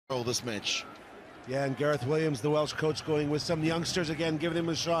this match. Yeah, and Gareth Williams, the Welsh coach, going with some youngsters again, giving him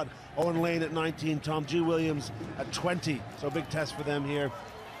a shot. Owen Lane at 19, Tom G. Williams at 20. So a big test for them here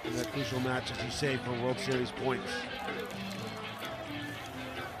in that crucial match, as you say, for World Series points.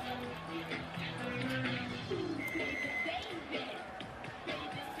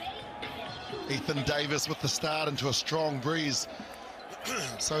 Ethan Davis with the start into a strong breeze.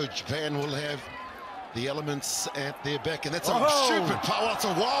 So Japan will have the elements at their back, and that's a stupid pass. It's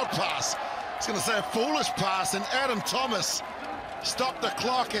a wild pass. It's going to say a foolish pass, and Adam Thomas stopped the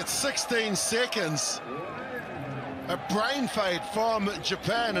clock at 16 seconds. A brain fade from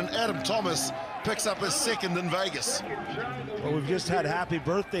Japan, and Adam Thomas picks up his second in Vegas. Well, we've just had happy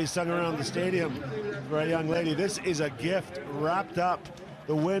birthday sung around the stadium for a young lady. This is a gift wrapped up.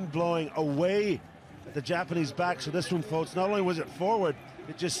 The wind blowing away at the Japanese back. So this one floats. Not only was it forward,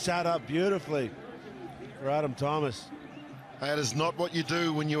 it just sat up beautifully for Adam Thomas. That is not what you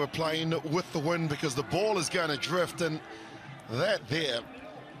do when you are playing with the wind, because the ball is going to drift, and that there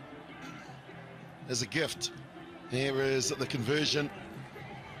is a gift. Here is the conversion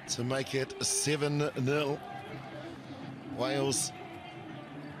to make it 7-0. Wales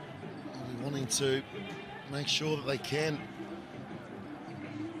will be wanting to make sure that they can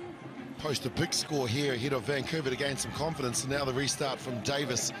post a big score here ahead of Vancouver to gain some confidence. And now the restart from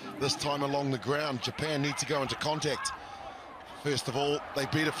Davis, this time along the ground. Japan need to go into contact. First of all, they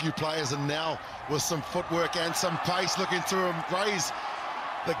beat a few players, and now with some footwork and some pace, looking to raise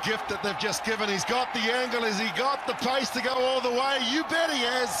the gift that they've just given. He's got the angle. Has he got the pace to go all the way? You bet he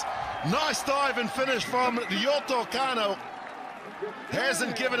has. Nice dive and finish from Ryoto Kano.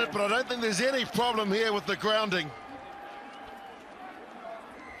 Hasn't given it, but I don't think there's any problem here with the grounding.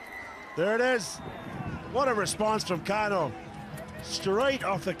 There it is. What a response from Kano. Straight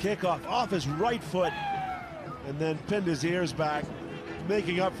off the kickoff, off his right foot, and then pinned his ears back,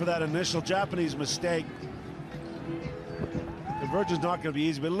 making up for that initial Japanese mistake. Conversion's not going to be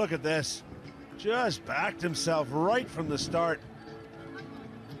easy, but look at this. Just backed himself right from the start.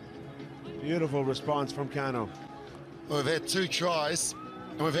 Beautiful response from Kano. We've had 2 tries,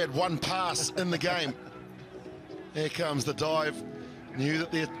 and we've had 1 pass in the game. Here comes the dive. Knew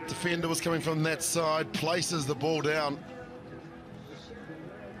that the defender was coming from that side, places the ball down.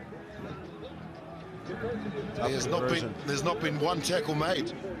 There's not been 1 tackle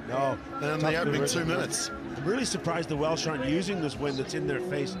made. No. In the opening 2 minutes. I'm really surprised the Welsh aren't using this wind that's in their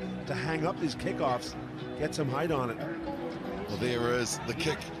face to hang up these kickoffs, get some height on it. Well, there is the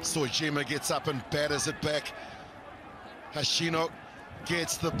kick. Soijima gets up and batters it back. Hashino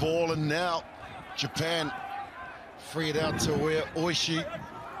gets the ball, and now Japan free it out to where Oishi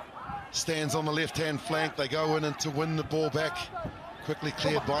stands on the left-hand flank. They go in and to win the ball back. Quickly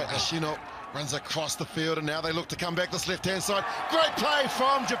cleared by Ashino. Runs across the field, and now they look to come back this left-hand side. Great play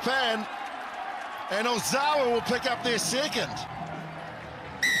from Japan. And Ozawa will pick up their second.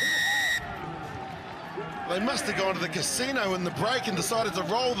 They must have gone to the casino in the break and decided to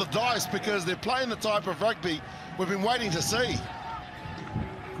roll the dice, because they're playing the type of rugby we've been waiting to see.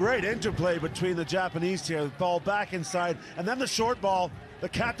 Great interplay between the Japanese here. The ball back inside, and then the short ball. The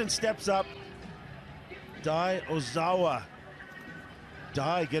captain steps up. Dai Ozawa.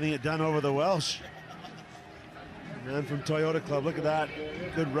 Dai getting it done over the Welsh. Man from Toyota Club, look at that.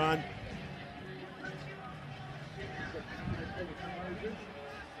 Good run.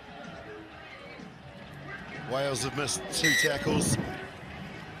 Wales have missed 2 tackles,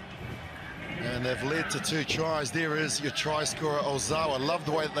 and they've led to 2 tries. There is your try scorer, Ozawa. Love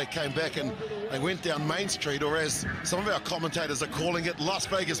the way that they came back and they went down Main Street, or as some of our commentators are calling it, Las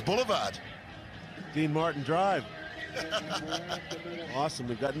Vegas Boulevard. Dean Martin Drive. Awesome.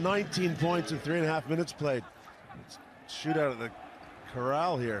 We've got 19 points in 3.5 minutes played. Let's shoot out of the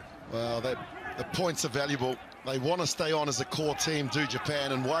corral here. Well, the points are valuable. They want to stay on as a core team, do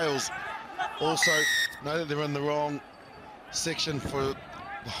Japan, and Wales also know that they're in the wrong section for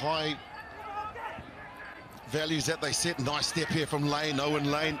the high values that they set. Nice step here from Lane, Owen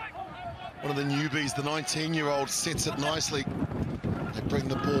Lane. One of the newbies, the 19-year-old, sets it nicely. They bring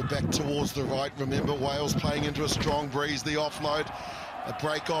the ball back towards the right. Remember, Wales playing into a strong breeze. The offload, a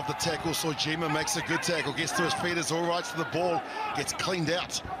break of the tackle. Soijima makes a good tackle, gets to his feet, is all right to the ball, gets cleaned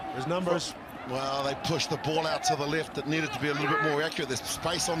out. His numbers. Well, they pushed the ball out to the left. It needed to be a little bit more accurate. There's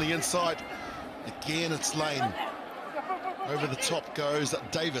space on the inside. Again, it's Lane. Over the top goes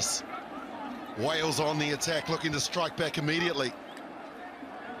Davis. Wales on the attack, looking to strike back immediately.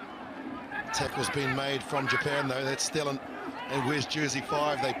 Tackle's been made from Japan, though. That's Stellan. And where's jersey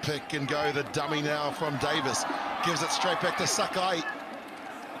 5? They pick and go. The dummy now from Davis. Gives it straight back to Sakai.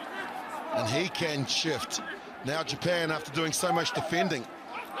 And he can shift. Now Japan, after doing so much defending,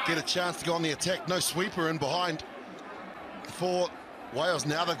 get a chance to go on the attack. No sweeper in behind for Wales.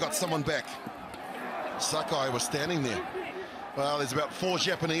 Now they've got someone back. Sakai was standing there. Well, there's about 4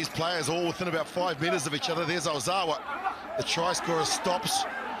 Japanese players all within about 5 meters of each other. There's Ozawa. The try scorer stops,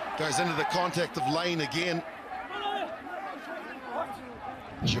 goes into the contact of Lane again.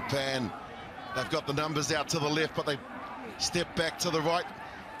 Japan, they've got the numbers out to the left, but they step back to the right.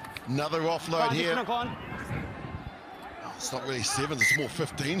 Another offload here. It's not really sevens, it's more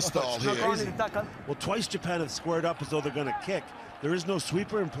 15 style here. Well, twice Japan have squared up as though they're going to kick. There is no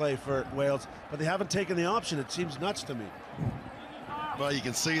sweeper in play for Wales, but they haven't taken the option. It seems nuts to me. Well, you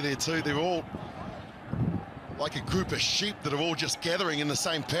can see there too, they're all like a group of sheep that are all just gathering in the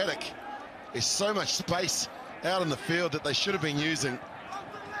same paddock. There's so much space out in the field that they should have been using.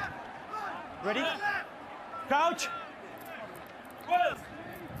 Ready? Crouch.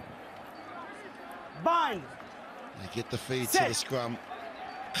 Bind. They get the feed to the scrum.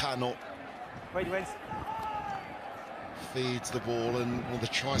 Kano Wait. feeds the ball in. Well, the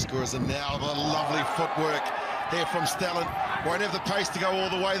try scorers are now the lovely footwork here from Stellan. Won't have the pace to go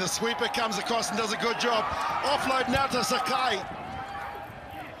all the way. The sweeper comes across and does a good job. Offload now to Sakai.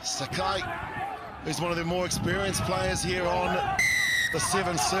 Sakai, who's one of the more experienced players here on the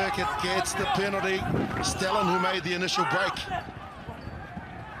 7th circuit, gets the penalty. Stellan, who made the initial break.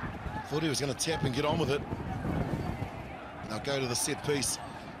 Thought he was going to tap and get on with it. Now go to the set piece.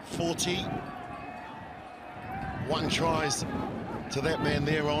 41 tries to that man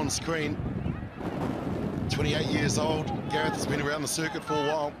there on screen. 28 years old. Gareth has been around the circuit for a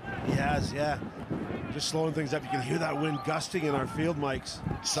while. He has, yeah. Just slowing things up. You can hear that wind gusting in our field mics.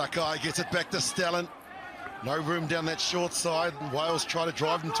 Sakai gets it back to Stellan. No room down that short side. Wales try to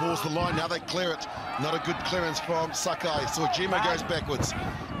drive them towards the line. Now they clear it. Not a good clearance from Sakai. Sojima goes backwards.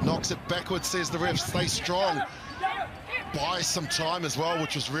 Knocks it backwards, says the ref. Stay strong. Buy some time as well,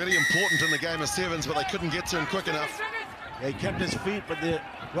 which was really important in the game of sevens, but they couldn't get to him quick enough. Yeah, he kept his feet, but the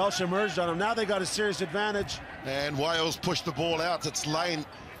Welsh emerged on him. Now they got a serious advantage. And Wales pushed the ball out. It's Lane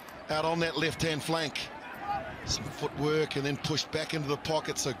out on that left-hand flank. Some footwork and then pushed back into the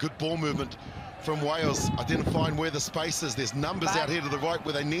pocket, so good ball movement from Wales, identifying where the space is. There's numbers out here to the right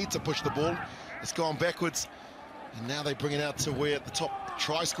where they need to push the ball. It's gone backwards. And now they bring it out to where the top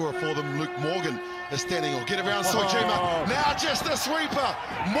try scorer for them, Luke Morgan, is standing. Or get around Sojima. Now just a sweeper.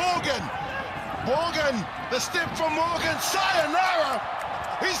 Morgan, the step from Morgan. Sayonara.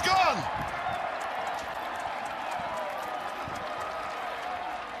 He's gone.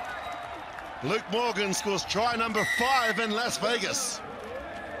 Luke Morgan scores try number 5 in Las Vegas.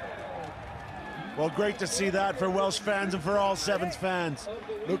 Well, great to see that for Welsh fans and for all Sevens fans.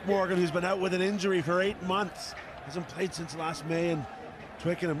 Luke Morgan, who's been out with an injury for 8 months, hasn't played since last May, and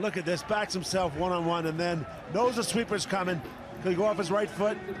Twickenham, look at this, backs himself one-on-one and then knows the sweeper's coming. Could go off his right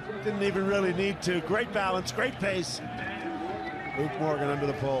foot, didn't even really need to. Great balance, great pace. Luke Morgan under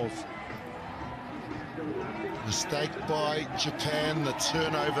the poles. Mistake by Japan, the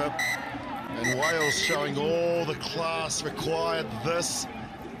turnover. And Wales showing all the class required this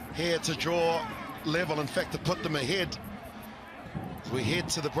here to draw level, in fact to put them ahead. As we head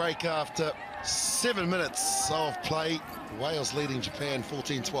to the break after 7 minutes of play. Wales leading Japan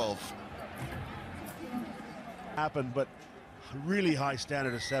 14-12. Happened, but really high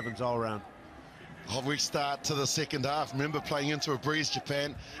standard of sevens all around. A restart to the second half. Remember, playing into a breeze,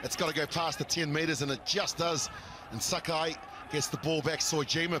 Japan. It's got to go past the 10 meters, and it just does. And Sakai gets the ball back.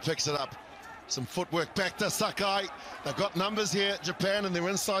 Sojima picks it up. Some footwork back to Sakai. They've got numbers here, Japan, and they're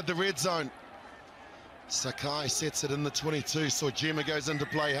inside the red zone. Sakai sets it in the 22. Sojima goes into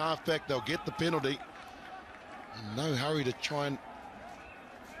play halfback. They'll get the penalty. And no hurry to try and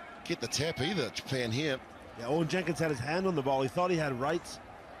get the tap either, Japan here. Yeah, Owen Jenkins had his hand on the ball. He thought he had rights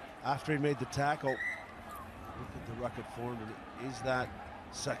after he made the tackle. Look at the rucket form, and is that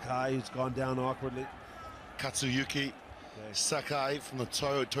Sakai who's gone down awkwardly? Katsuyuki Sakai from the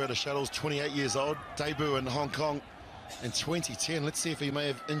Toyota Shuttles, 28 years old, debut in Hong Kong in 2010. Let's see if he may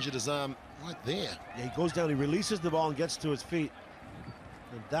have injured his arm right there. Yeah, he goes down, he releases the ball and gets to his feet.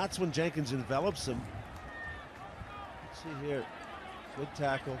 And that's when Jenkins envelops him. Let's see here, good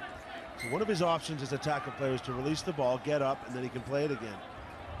tackle. So one of his options as a tackle player is to release the ball, get up, and then he can play it again.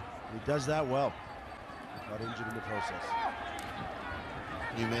 And he does that well. He got injured in the process.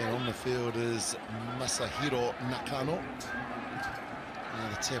 New man on the field is Masahiro Nakano. Now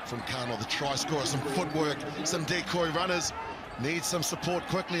the tap from Kano, the try scorer, some footwork, some decoy runners. Needs some support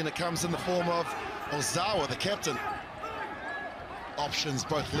quickly, and it comes in the form of Ozawa, the captain. Options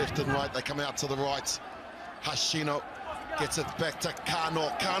both left and right, they come out to the right. Hashino gets it back to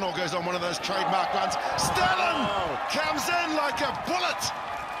Kano. Kano goes on one of those trademark runs. Stellan comes in like a bullet.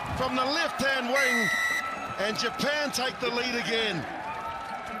 from the left-hand wing, and Japan take the lead again.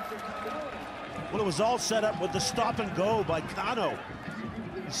 Well, it was all set up with the stop and go by Kano.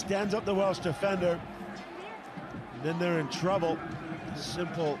 He stands up the Welsh defender, and then they're in trouble.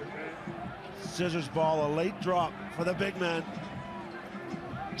 Simple scissors ball, a late drop for the big man.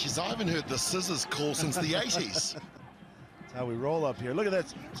 Geez, I haven't heard the scissors call since the 80s. That's how we roll up here. Look at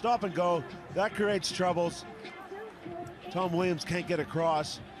this, stop and go. That creates troubles. Tom Williams can't get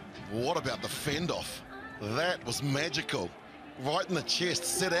across. What about the fend-off? That was magical. Right in the chest,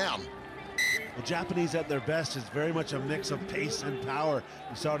 sit down. The Japanese at their best is very much a mix of pace and power.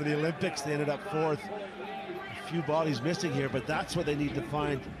 We saw it in the Olympics, they ended up fourth. A few bodies missing here, but that's what they need to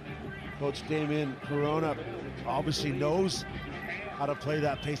find. Coach Damien Corona obviously knows how to play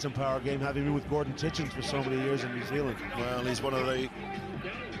that pace and power game, having been with Gordon Titchens for so many years in New Zealand. Well, he's one of the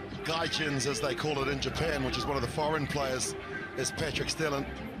gaijins, as they call it in Japan, which is one of the foreign players, as Patrick Stellan,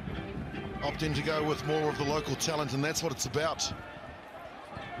 opting to go with more of the local talent, and that's what it's about.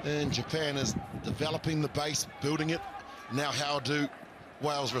 And Japan is developing the base, building it. Now how do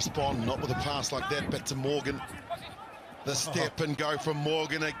Wales respond? Not with a pass like that, back to Morgan. The step and go from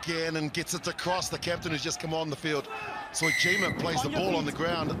Morgan again, and gets it across. The captain who's just come on the field. Soijima plays the ball on the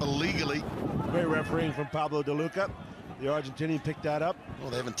ground illegally. Great refereeing from Pablo De Luca. The Argentinian picked that up.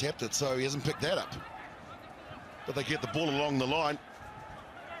 Well, they haven't tapped it, so he hasn't picked that up. But they get the ball along the line.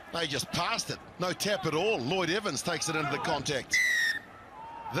 They just passed it. No tap at all. Lloyd Evans takes it into the contact.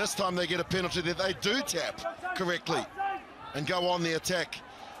 This time they get a penalty that they do tap correctly and go on the attack.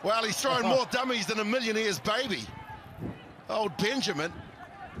 Well, he's throwing more dummies than a millionaire's baby. Old Benjamin.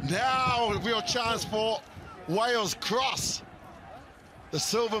 Now a real chance for Wales cross. The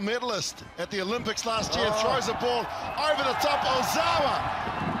silver medalist at the Olympics last year throws a ball over the top.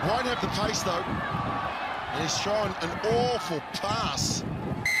 Ozawa won't have the pace though. And he's thrown an awful pass.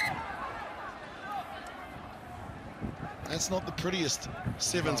 That's not the prettiest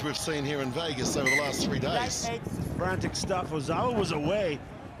sevens we've seen here in Vegas over the last 3 days. Frantic stuff. Ozawa was away,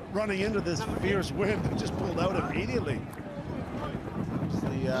 running into this fierce wind and just pulled out immediately.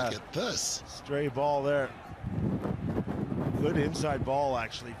 Look at this. Stray ball there. Good inside ball,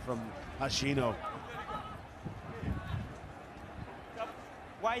 actually, from Hashino.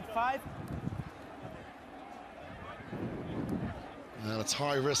 Wide 5. And it's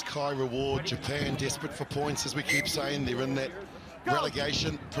high risk, high reward. Japan desperate for points, as we keep saying. They're in that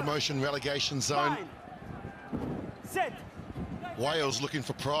relegation, promotion relegation zone. Set. Wales looking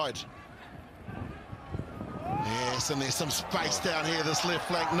for pride. Yes, and there's some space down here, this left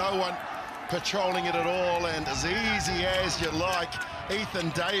flank. No one patrolling it at all, and as easy as you like, Ethan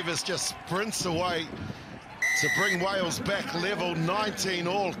Davis just sprints away to bring Wales back level. 19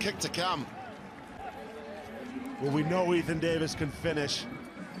 all, kick to come. Well, we know Ethan Davis can finish.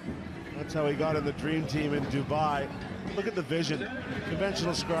 That's how he got in the dream team in Dubai. Look at the vision.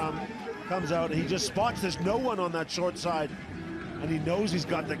 Conventional scrum, comes out, he just spots there's no one on that short side, and he knows he's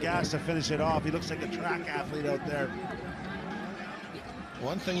got the gas to finish it off. He looks like a track athlete out there.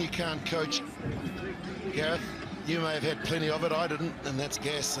 One thing you can't coach, Gareth, you may have had plenty of it, I didn't, and that's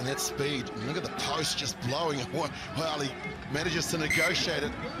gas and that's speed. And look at the post just blowing it. Well, he manages to negotiate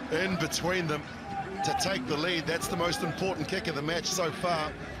it in between them to take the lead. That's the most important kick of the match so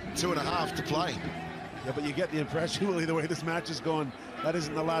far. 2.5 to play. Yeah, but you get the impression, Willie, the way this match is going, that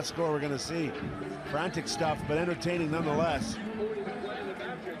isn't the last score we're going to see. Frantic stuff, but entertaining nonetheless.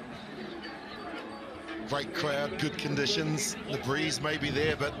 Great crowd, good conditions. The breeze may be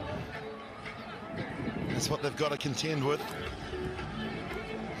there, but that's what they've got to contend with.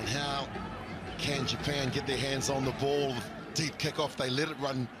 And how can Japan get their hands on the ball? Deep kickoff, they let it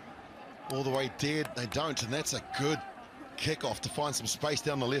run all the way dead. They don't, and that's a good kickoff to find some space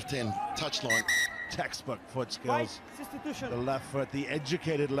down the left-hand touchline. Textbook foot skills. The left foot, the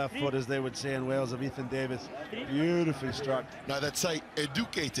educated left foot, as they would say in Wales, of Ethan Davis. Beautifully struck. No, they'd say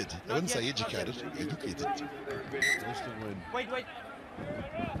educated. They wouldn't say educated. Educated. Wait.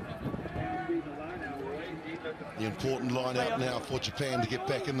 The important line out now for Japan to get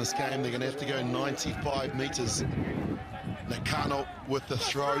back in this game. They're going to have to go 95 metres. Nakano with the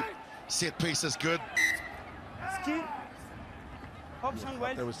throw. Set piece is good. Ski. Option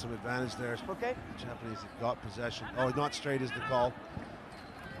well. There was some advantage there. Okay. The Japanese have got possession. Oh, not straight is the call.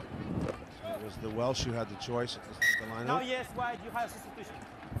 So it was the Welsh who had the choice. The lineup. Now, yes, wide, you have substitution.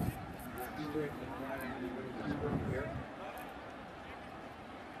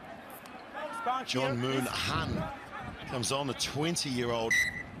 John Moon Han comes on, the 20-year-old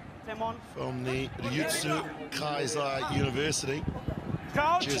from the Ryutsu Kaisei University.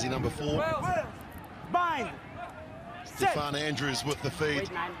 Couch. Jersey number 4. Bind. Stefan Andrews with the feed.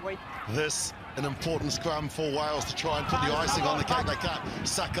 Wait, man, wait. This an important scrum for Wales to try and put the icing on the cake. They can't.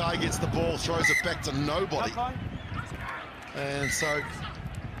 Sakai gets the ball, throws it back to nobody. And so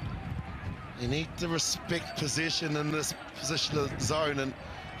you need to respect possession in this positional zone. And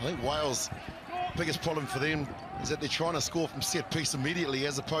I think Wales' biggest problem for them is that they're trying to score from set piece immediately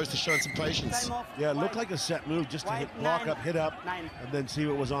as opposed to showing some patience. Yeah, it looked like a set move just to block up, hit up, and then see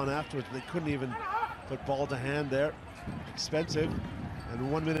what was on afterwards. But they couldn't even put ball to hand there. Expensive.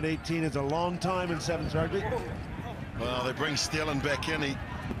 And 1 minute 18 is a long time in sevens rugby. Well, they bring Stellan back in. He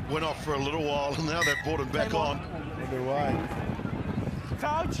went off for a little while, and now they've brought him back on. Wonder why.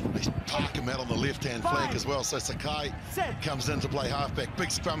 Crouch. They park him out on the left-hand flank as well, so Sakai comes in to play halfback.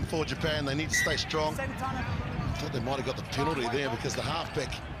 Big scrum for Japan. They need to stay strong. I thought they might have got the penalty there because the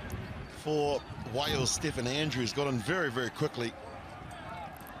halfback for Wales, Stefan Andrews, got in very, very quickly.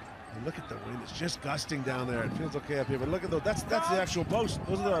 And look at the wind, it's just gusting down there. It feels okay up here, but look at those, that's the actual post.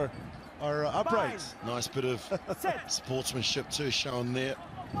 Those are our uprights. Nice bit of sportsmanship too shown there.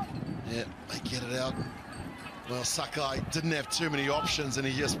 Yeah, they get it out. Well, Sakai didn't have too many options and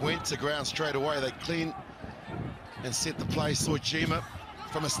he just went to ground straight away. They clean and set the play. Soijima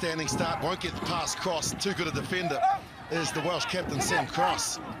from a standing start, won't get the pass cross. Too good a defender is the Welsh captain, Sam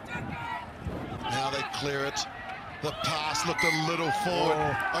Cross. Now they clear it. The pass looked a little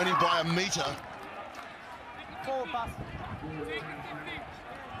forward, only by a metre. Forward pass.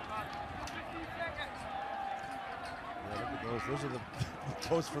 Yeah, look at those. Those are the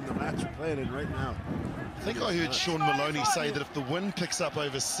posts from the match we're playing in right now. I think I heard Sean Maloney say that if the wind picks up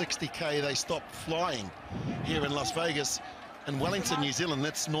over 60k, they stop flying here in Las Vegas. In Wellington, New Zealand,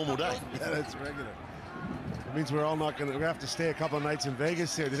 that's normal day. Yeah, that's regular. It means we're all not going to have to stay a couple of nights in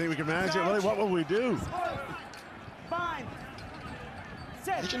Vegas here. Do you think we can manage it? Really, what will we do? Fine.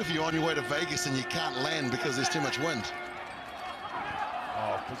 Imagine if you're on your way to Vegas and you can't land because there's too much wind.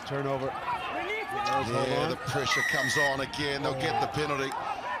 Oh, quick turnover. Yeah, the pressure comes on again. They'll get the penalty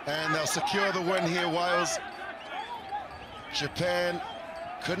and they'll secure the win here, Wales. Japan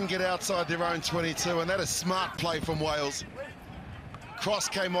couldn't get outside their own 22, and that is smart play from Wales. Cross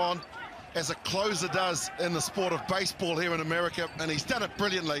came on as a closer does in the sport of baseball here in America, and he's done it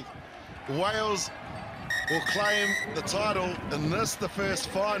brilliantly. Wales will claim the title in this, the first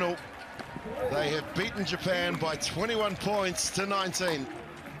final. They have beaten Japan by 21 points to 19.